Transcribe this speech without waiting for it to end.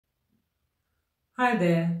Hi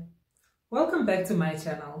there, welcome back to my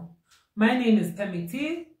channel. My name is Pemi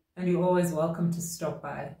T and you're always welcome to stop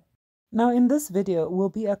by. Now in this video, we'll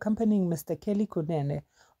be accompanying Mr. Kelly Kunene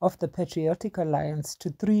of the Patriotic Alliance to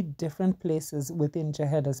 3 different places within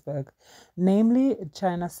Johannesburg, namely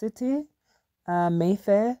China City,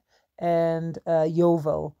 Mayfair and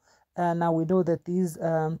Yeoville. Now we know that these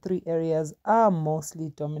 3 areas are mostly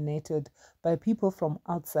dominated by people from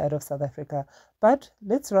outside of South Africa. But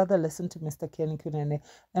let's rather listen to Mr. Kelly Kunene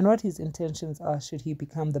and what his intentions are should he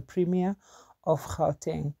become the Premier of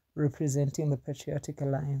Gauteng representing the Patriotic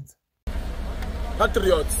Alliance.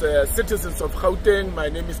 Patriots, citizens of Gauteng, my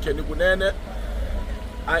name is Kelly Kunene.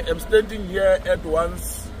 I am standing here at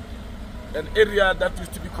once an area that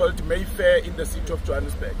used to be called Mayfair in the city of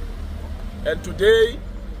Johannesburg. And today,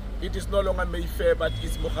 it is no longer Mayfair, but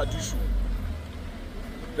it's Mogadishu.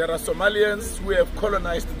 There are Somalians who have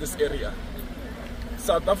colonized this area.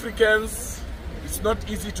 South Africans, it's not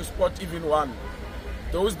easy to spot even one.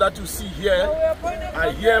 Those that you see here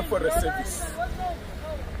are here for a service.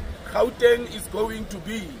 Gauteng is going to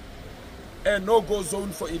be a no-go zone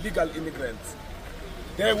for illegal immigrants.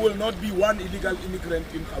 There will not be one illegal immigrant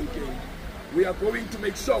in Gauteng. We are going to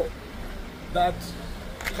make sure that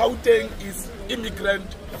Gauteng is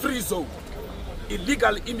immigrant-free zone,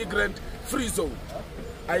 illegal immigrant-free zone.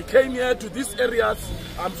 I came here to these areas,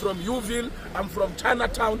 I'm from Yeoville, I'm from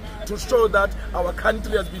Chinatown, to show that our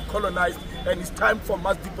country has been colonized and it's time for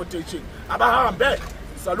mass deportation. Abahambe,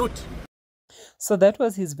 salute. So that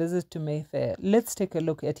was his visit to Mayfair. Let's take a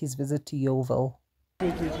look at his visit to Yeoville.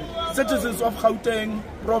 Citizens of Gauteng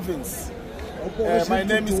province, my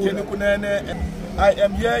name is Kelly Kunene and I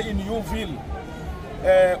am here in Yeoville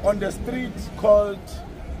on the street called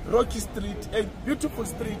Rocky Street, a beautiful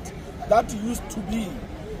street that used to be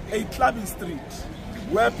a clubbing street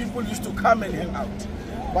where people used to come and hang out.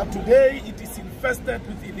 But today it is infested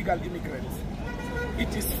with illegal immigrants.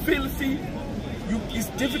 It is filthy. It's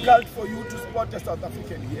difficult for you to spot a South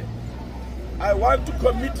African here. I want to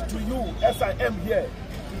commit to you as I am here.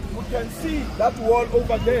 You can see that wall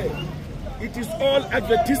over there. It is all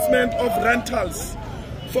advertisement of rentals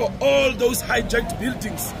for all those hijacked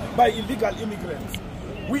buildings by illegal immigrants.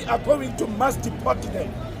 We are going to mass deport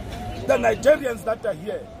them. The Nigerians that are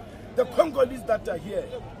here, the Congolese that are here,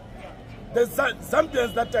 the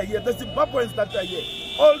Zambians that are here, the Zimbabweans that are here,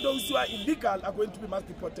 all those who are illegal are going to be mass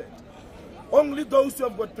deported. Only those who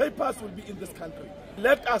have got papers will be in this country.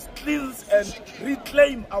 Let us cleanse and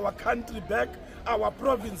reclaim our country back, our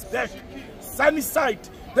province back. Sunny side,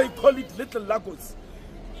 they call it Little Lagos.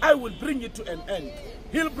 I will bring it to an end.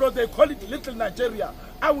 Hillbrow, they call it Little Nigeria.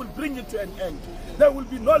 I will bring it to an end. There will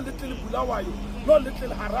be no little Bulawayo, no little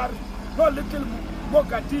Harare, no little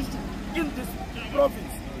Mogadishu in this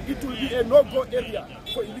province. It will be a no-go area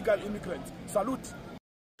for illegal immigrants. Salute.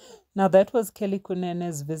 Now that was Kelly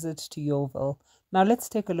Kunene's visit to Yeoville. Now let's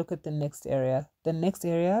take a look at the next area. The next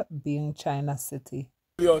area being China City.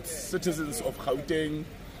 Citizens of Gauteng,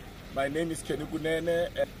 my name is Kelly Kunene.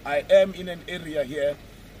 I am in an area here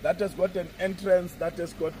that has got an entrance that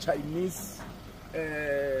has got Chinese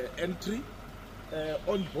entry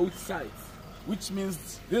on both sides, which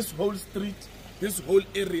means this whole street, this whole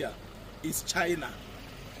area is China.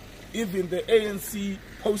 Even the ANC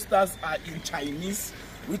posters are in Chinese,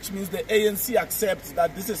 which means the ANC accepts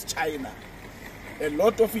that this is China. A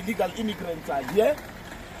lot of illegal immigrants are here.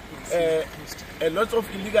 A lot of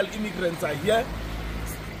illegal immigrants are here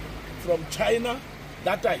from China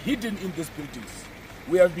that are hidden in these buildings.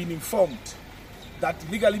 We have been informed that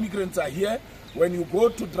illegal immigrants are here. When you go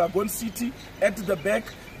to Dragon City, at the back,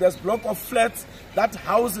 there's a block of flats that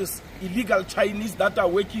houses illegal Chinese that are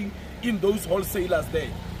working in those wholesalers there.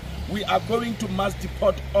 We are going to mass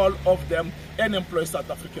deport all of them and employ South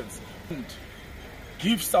Africans and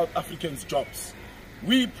give South Africans jobs.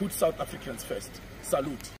 We put South Africans first.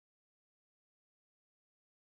 Salute.